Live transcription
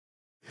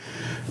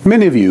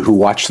Many of you who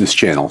watch this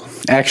channel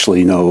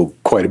actually know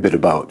quite a bit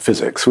about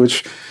physics,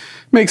 which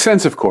makes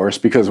sense, of course,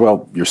 because,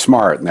 well, you're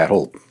smart and that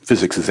whole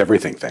physics is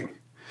everything thing.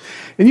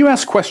 And you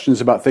ask questions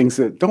about things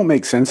that don't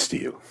make sense to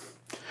you.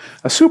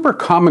 A super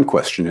common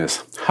question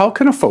is, how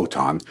can a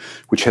photon,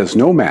 which has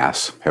no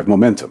mass, have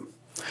momentum?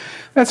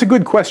 That's a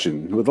good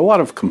question with a lot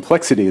of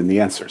complexity in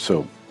the answer,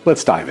 so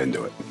let's dive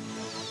into it.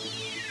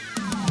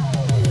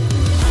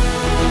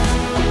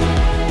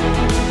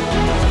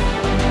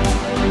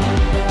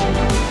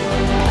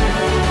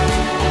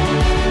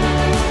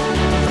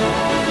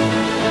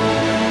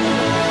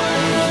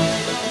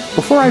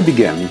 Before I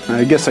begin,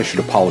 I guess I should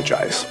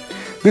apologize.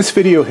 This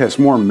video has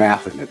more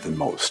math in it than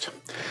most.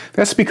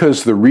 That's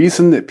because the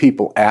reason that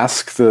people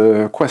ask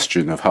the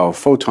question of how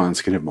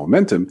photons can have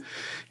momentum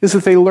is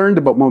that they learned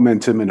about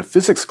momentum in a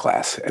physics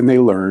class and they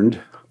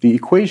learned the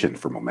equation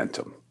for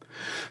momentum.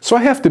 So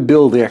I have to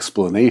build the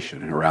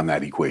explanation around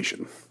that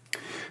equation.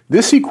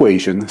 This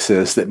equation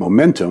says that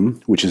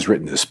momentum, which is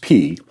written as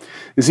p,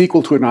 is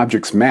equal to an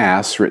object's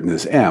mass, written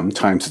as m,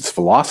 times its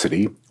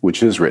velocity,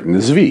 which is written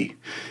as v.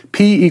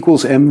 P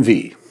equals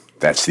mv.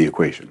 That's the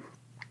equation.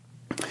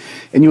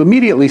 And you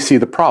immediately see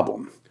the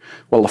problem.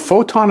 Well, a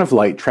photon of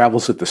light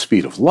travels at the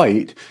speed of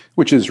light,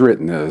 which is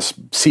written as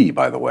c,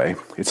 by the way.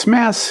 Its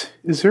mass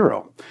is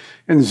 0.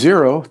 And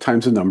 0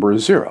 times the number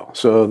is 0.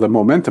 So the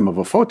momentum of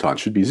a photon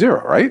should be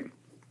 0, right?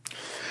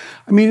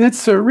 I mean,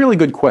 it's a really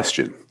good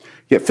question.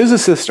 Yet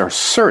physicists are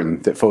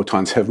certain that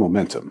photons have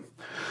momentum.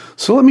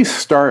 So let me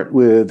start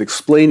with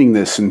explaining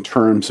this in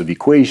terms of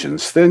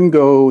equations, then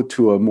go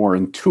to a more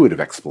intuitive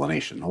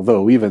explanation,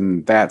 although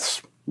even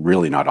that's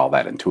really not all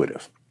that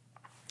intuitive.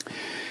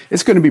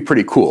 It's going to be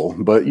pretty cool,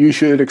 but you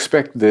should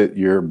expect that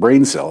your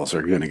brain cells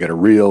are going to get a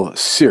real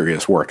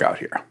serious workout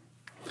here.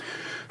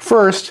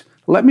 First,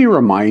 let me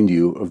remind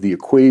you of the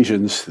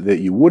equations that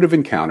you would have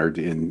encountered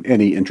in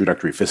any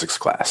introductory physics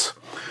class.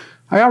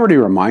 I already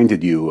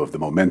reminded you of the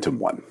momentum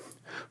one.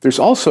 There's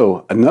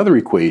also another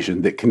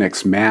equation that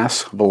connects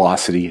mass,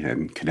 velocity,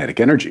 and kinetic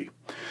energy.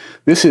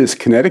 This is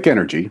kinetic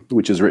energy,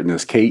 which is written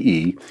as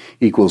Ke,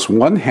 equals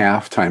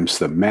 1/2 times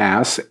the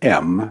mass,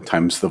 m,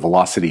 times the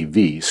velocity,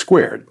 v,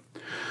 squared.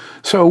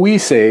 So we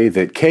say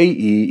that Ke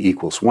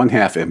equals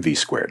 1/2 mv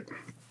squared.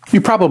 You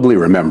probably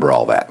remember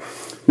all that.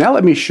 Now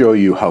let me show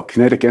you how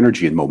kinetic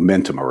energy and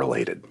momentum are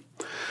related.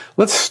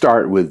 Let's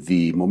start with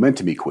the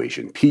momentum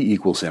equation, P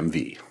equals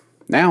mv.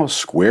 Now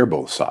square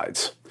both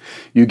sides.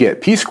 You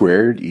get p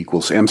squared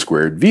equals m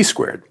squared v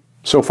squared.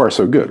 So far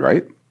so good,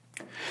 right?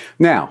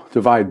 Now,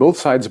 divide both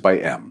sides by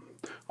m.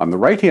 On the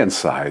right-hand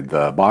side,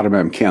 the bottom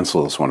m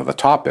cancels one of the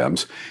top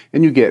m's,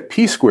 and you get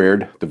p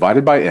squared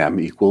divided by m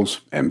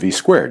equals mv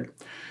squared,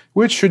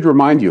 which should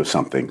remind you of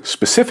something,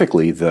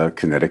 specifically the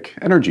kinetic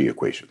energy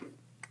equation.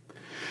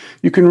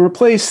 You can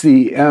replace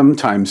the m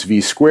times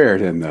v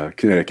squared in the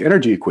kinetic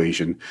energy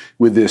equation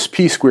with this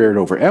p squared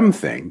over m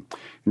thing,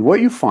 and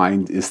what you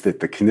find is that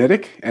the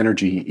kinetic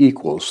energy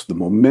equals the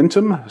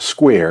momentum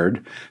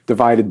squared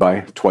divided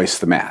by twice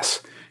the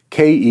mass.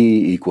 Ke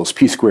equals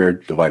p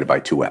squared divided by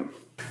 2m.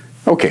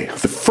 Okay,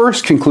 the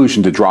first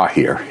conclusion to draw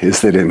here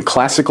is that in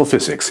classical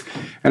physics,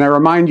 and I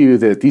remind you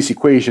that these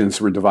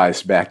equations were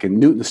devised back in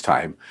Newton's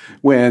time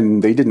when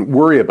they didn't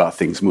worry about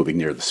things moving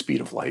near the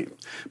speed of light.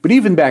 But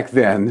even back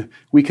then,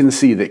 we can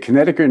see that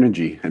kinetic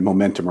energy and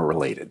momentum are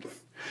related.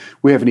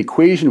 We have an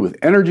equation with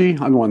energy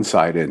on one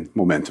side and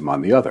momentum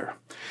on the other.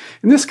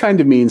 And this kind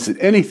of means that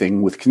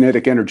anything with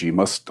kinetic energy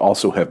must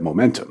also have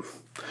momentum.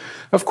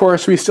 Of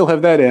course, we still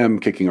have that m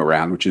kicking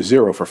around, which is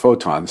 0 for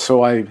photons,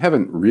 so I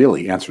haven't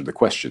really answered the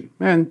question.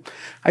 And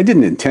I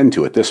didn't intend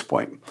to at this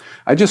point.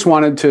 I just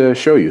wanted to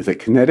show you that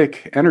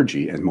kinetic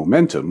energy and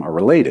momentum are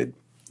related,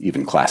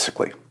 even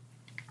classically.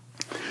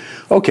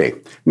 Okay,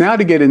 now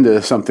to get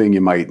into something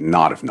you might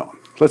not have known.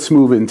 Let's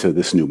move into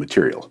this new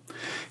material.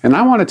 And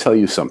I want to tell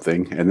you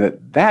something, and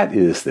that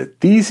is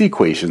that these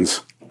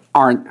equations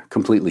aren't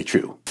completely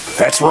true.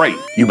 That's right.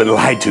 You've been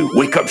lied to.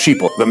 Wake up,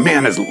 sheeple. The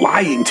man is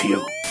lying to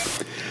you.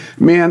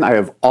 Man, I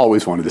have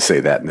always wanted to say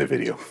that in the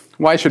video.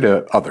 Why should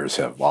others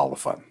have all the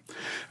fun?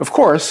 Of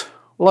course,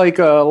 like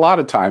a lot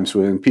of times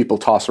when people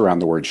toss around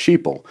the word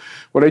sheeple,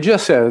 what I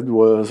just said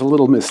was a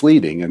little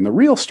misleading, and the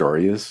real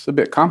story is a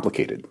bit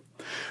complicated.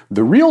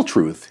 The real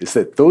truth is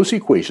that those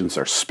equations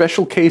are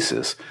special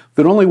cases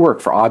that only work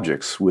for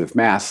objects with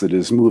mass that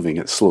is moving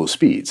at slow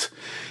speeds.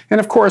 And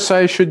of course,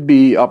 I should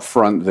be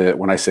upfront that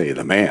when I say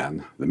the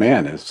man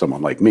is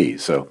someone like me.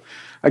 So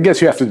I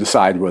guess you have to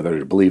decide whether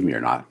to believe me or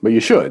not. But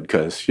you should,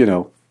 because, you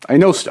know, I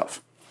know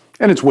stuff.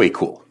 And it's way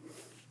cool.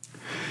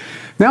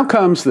 Now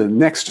comes the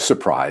next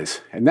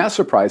surprise, and that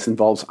surprise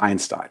involves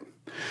Einstein.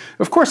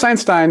 Of course,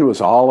 Einstein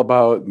was all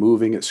about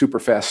moving at super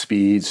fast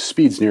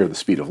speeds near the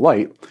speed of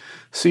light,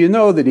 so you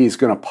know that he's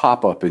going to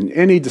pop up in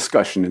any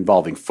discussion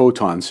involving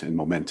photons and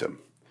momentum.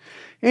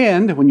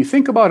 And when you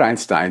think about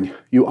Einstein,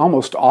 you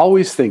almost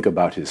always think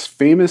about his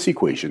famous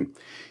equation,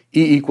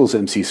 E equals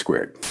mc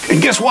squared.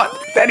 And guess what?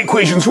 That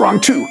equation's wrong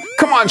too.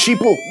 Come on,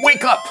 sheeple,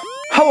 wake up.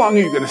 How long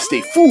are you going to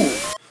stay fooled?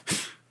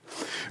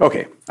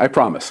 Okay, I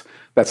promise,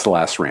 that's the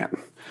last rant.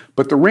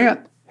 But the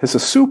rant has a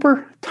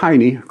super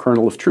tiny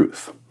kernel of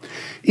truth.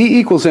 E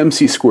equals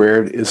mc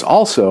squared is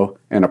also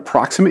an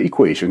approximate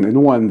equation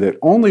and one that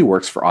only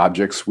works for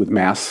objects with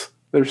mass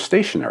that are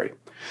stationary.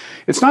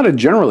 It's not a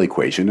general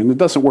equation, and it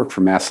doesn't work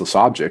for massless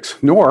objects,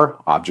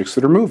 nor objects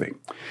that are moving.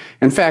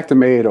 In fact, I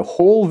made a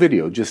whole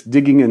video just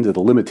digging into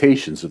the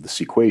limitations of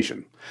this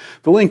equation.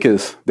 The link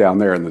is down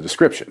there in the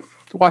description.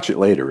 Watch it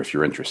later if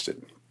you're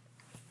interested.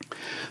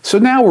 So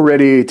now we're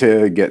ready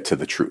to get to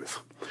the truth.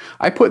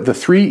 I put the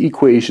three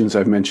equations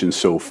I've mentioned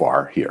so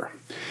far here.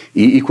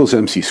 E equals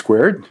mc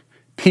squared,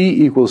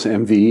 P equals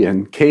mv,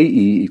 and Ke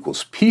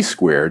equals p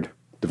squared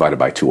divided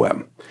by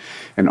 2m.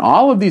 And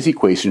all of these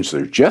equations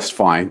are just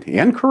fine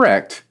and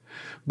correct,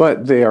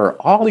 but they are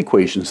all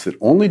equations that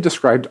only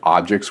describe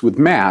objects with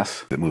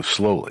mass that move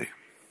slowly.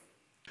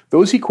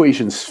 Those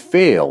equations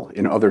fail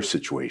in other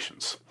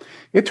situations.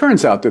 It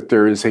turns out that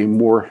there is a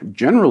more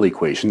general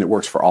equation that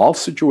works for all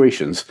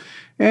situations,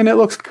 and it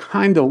looks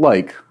kind of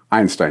like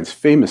Einstein's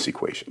famous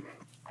equation.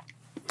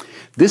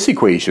 This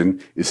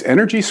equation is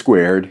energy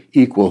squared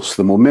equals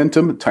the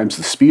momentum times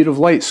the speed of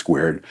light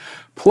squared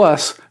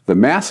plus the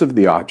mass of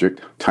the object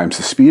times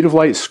the speed of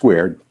light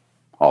squared,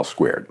 all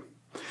squared.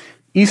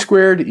 E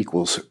squared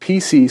equals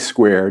pc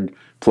squared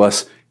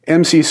plus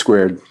mc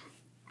squared,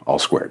 all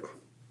squared.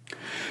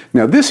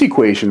 Now this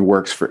equation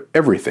works for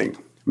everything: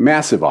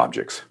 massive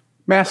objects,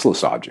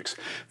 massless objects,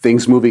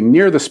 things moving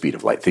near the speed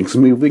of light, things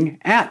moving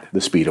at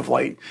the speed of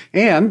light,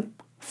 and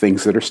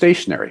things that are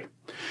stationary.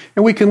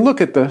 And we can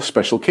look at the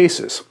special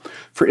cases.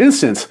 For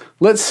instance,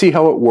 let's see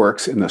how it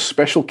works in the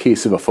special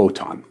case of a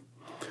photon.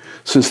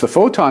 Since the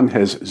photon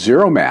has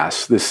zero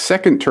mass, this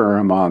second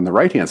term on the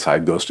right-hand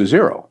side goes to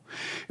zero.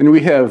 And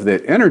we have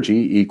that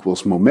energy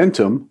equals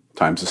momentum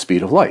times the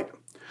speed of light.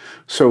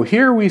 So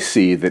here we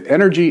see that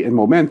energy and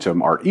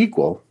momentum are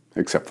equal,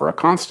 except for a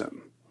constant.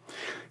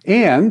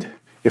 And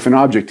if an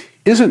object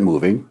isn't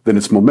moving, then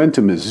its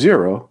momentum is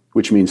zero,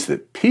 which means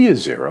that p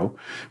is zero,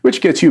 which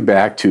gets you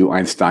back to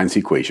Einstein's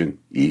equation,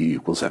 E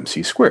equals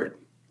mc squared.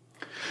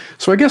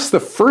 So I guess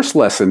the first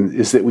lesson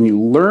is that when you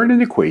learn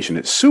an equation,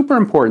 it's super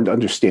important to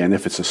understand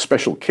if it's a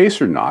special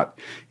case or not,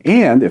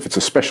 and if it's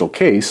a special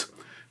case,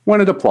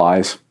 when it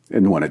applies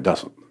and when it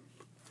doesn't.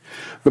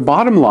 The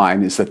bottom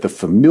line is that the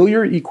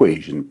familiar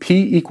equation,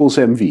 P equals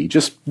mv,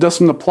 just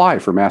doesn't apply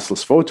for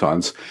massless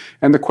photons,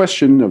 and the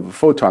question of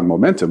photon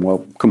momentum,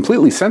 well,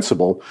 completely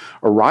sensible,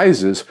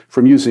 arises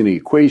from using the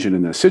equation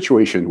in a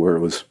situation where it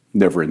was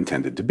never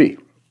intended to be.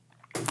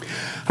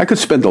 I could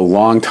spend a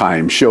long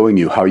time showing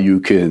you how you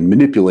can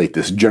manipulate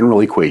this general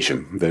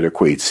equation that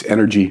equates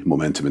energy,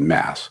 momentum, and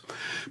mass,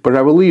 but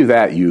I will leave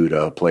that you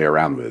to play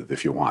around with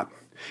if you want.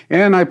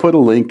 And I put a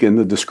link in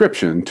the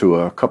description to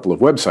a couple of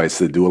websites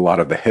that do a lot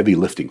of the heavy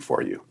lifting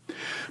for you.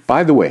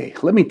 By the way,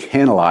 let me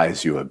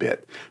tantalize you a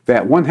bit.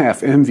 That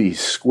 1/2 mv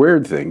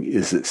squared thing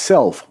is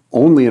itself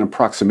only an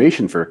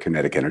approximation for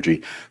kinetic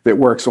energy that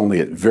works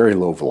only at very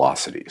low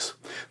velocities.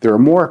 There are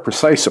more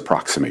precise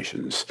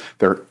approximations.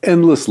 There are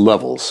endless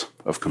levels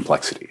of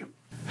complexity.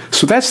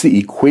 So that's the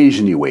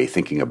equation-y way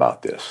thinking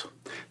about this.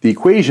 The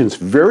equations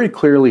very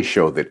clearly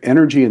show that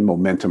energy and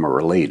momentum are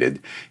related,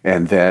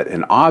 and that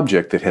an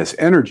object that has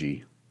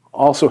energy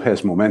also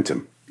has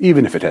momentum,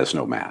 even if it has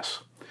no mass.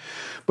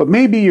 But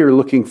maybe you're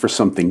looking for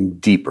something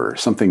deeper,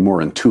 something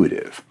more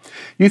intuitive.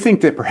 You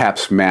think that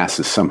perhaps mass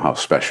is somehow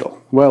special.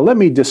 Well, let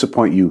me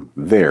disappoint you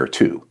there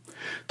too.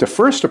 To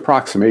first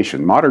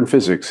approximation, modern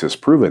physics has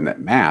proven that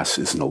mass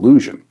is an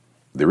illusion.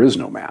 There is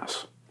no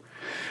mass.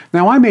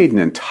 Now, I made an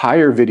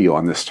entire video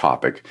on this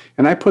topic,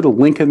 and I put a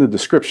link in the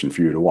description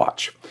for you to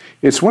watch.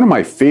 It's one of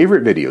my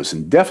favorite videos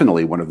and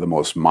definitely one of the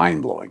most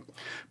mind-blowing.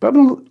 But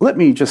let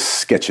me just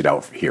sketch it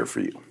out here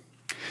for you.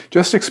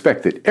 Just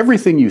expect that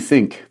everything you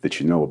think that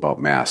you know about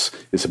mass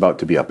is about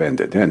to be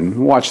upended,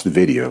 and watch the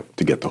video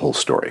to get the whole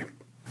story.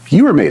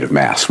 You are made of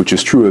mass, which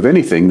is true of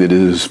anything that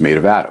is made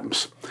of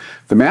atoms.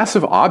 The mass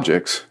of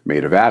objects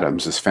made of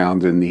atoms is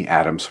found in the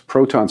atoms'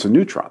 protons and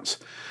neutrons.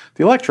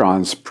 The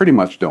electrons pretty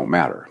much don't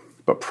matter.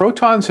 But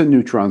protons and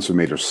neutrons are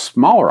made of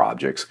smaller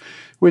objects,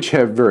 which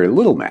have very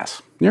little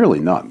mass, nearly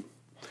none.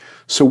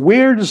 So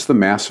where does the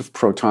mass of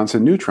protons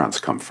and neutrons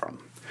come from?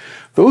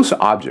 Those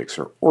objects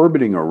are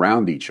orbiting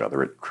around each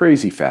other at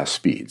crazy fast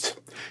speeds.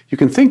 You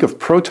can think of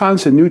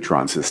protons and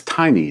neutrons as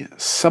tiny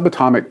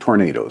subatomic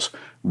tornadoes,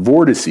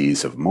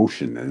 vortices of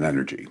motion and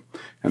energy.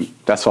 And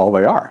that's all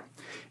they are.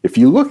 If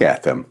you look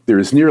at them, there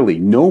is nearly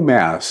no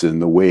mass in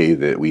the way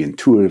that we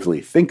intuitively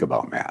think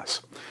about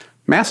mass.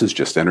 Mass is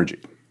just energy.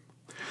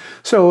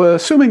 So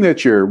assuming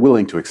that you're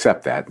willing to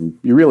accept that, and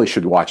you really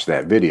should watch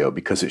that video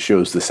because it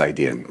shows this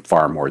idea in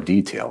far more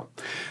detail,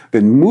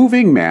 then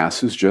moving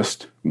mass is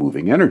just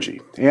moving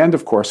energy. And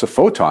of course, a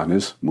photon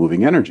is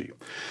moving energy.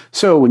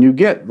 So when you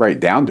get right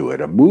down to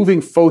it, a moving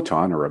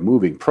photon or a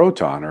moving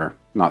proton are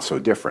not so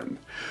different.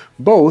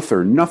 Both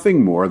are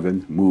nothing more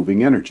than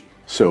moving energy.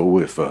 So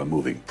if a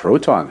moving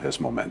proton has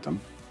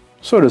momentum,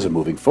 so does a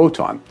moving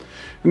photon.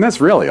 And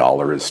that's really all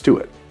there is to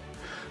it.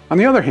 On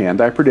the other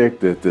hand, I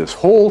predict that this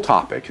whole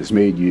topic has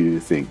made you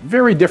think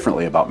very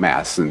differently about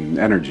mass and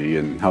energy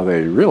and how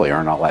they really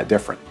aren't all that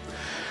different.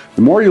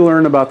 The more you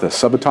learn about the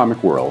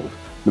subatomic world,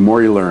 the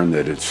more you learn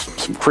that it's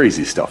some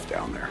crazy stuff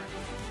down there.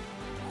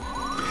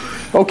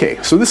 Okay,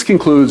 so this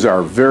concludes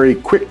our very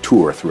quick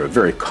tour through a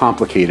very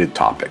complicated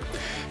topic.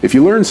 If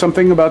you learned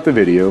something about the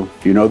video,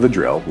 you know the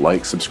drill.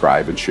 Like,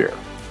 subscribe, and share.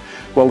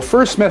 Well, the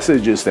first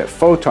message is that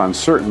photons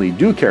certainly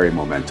do carry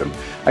momentum.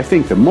 I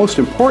think the most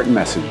important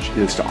message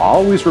is to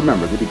always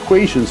remember that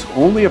equations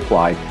only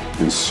apply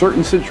in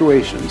certain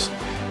situations,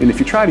 and if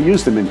you try to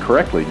use them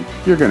incorrectly,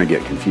 you're going to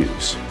get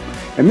confused.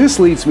 And this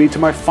leads me to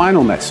my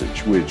final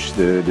message, which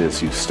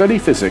is you study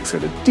physics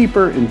at a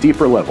deeper and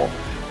deeper level.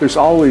 There's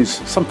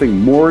always something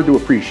more to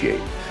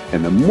appreciate,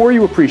 and the more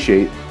you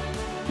appreciate,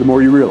 the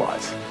more you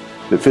realize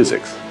that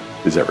physics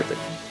is everything.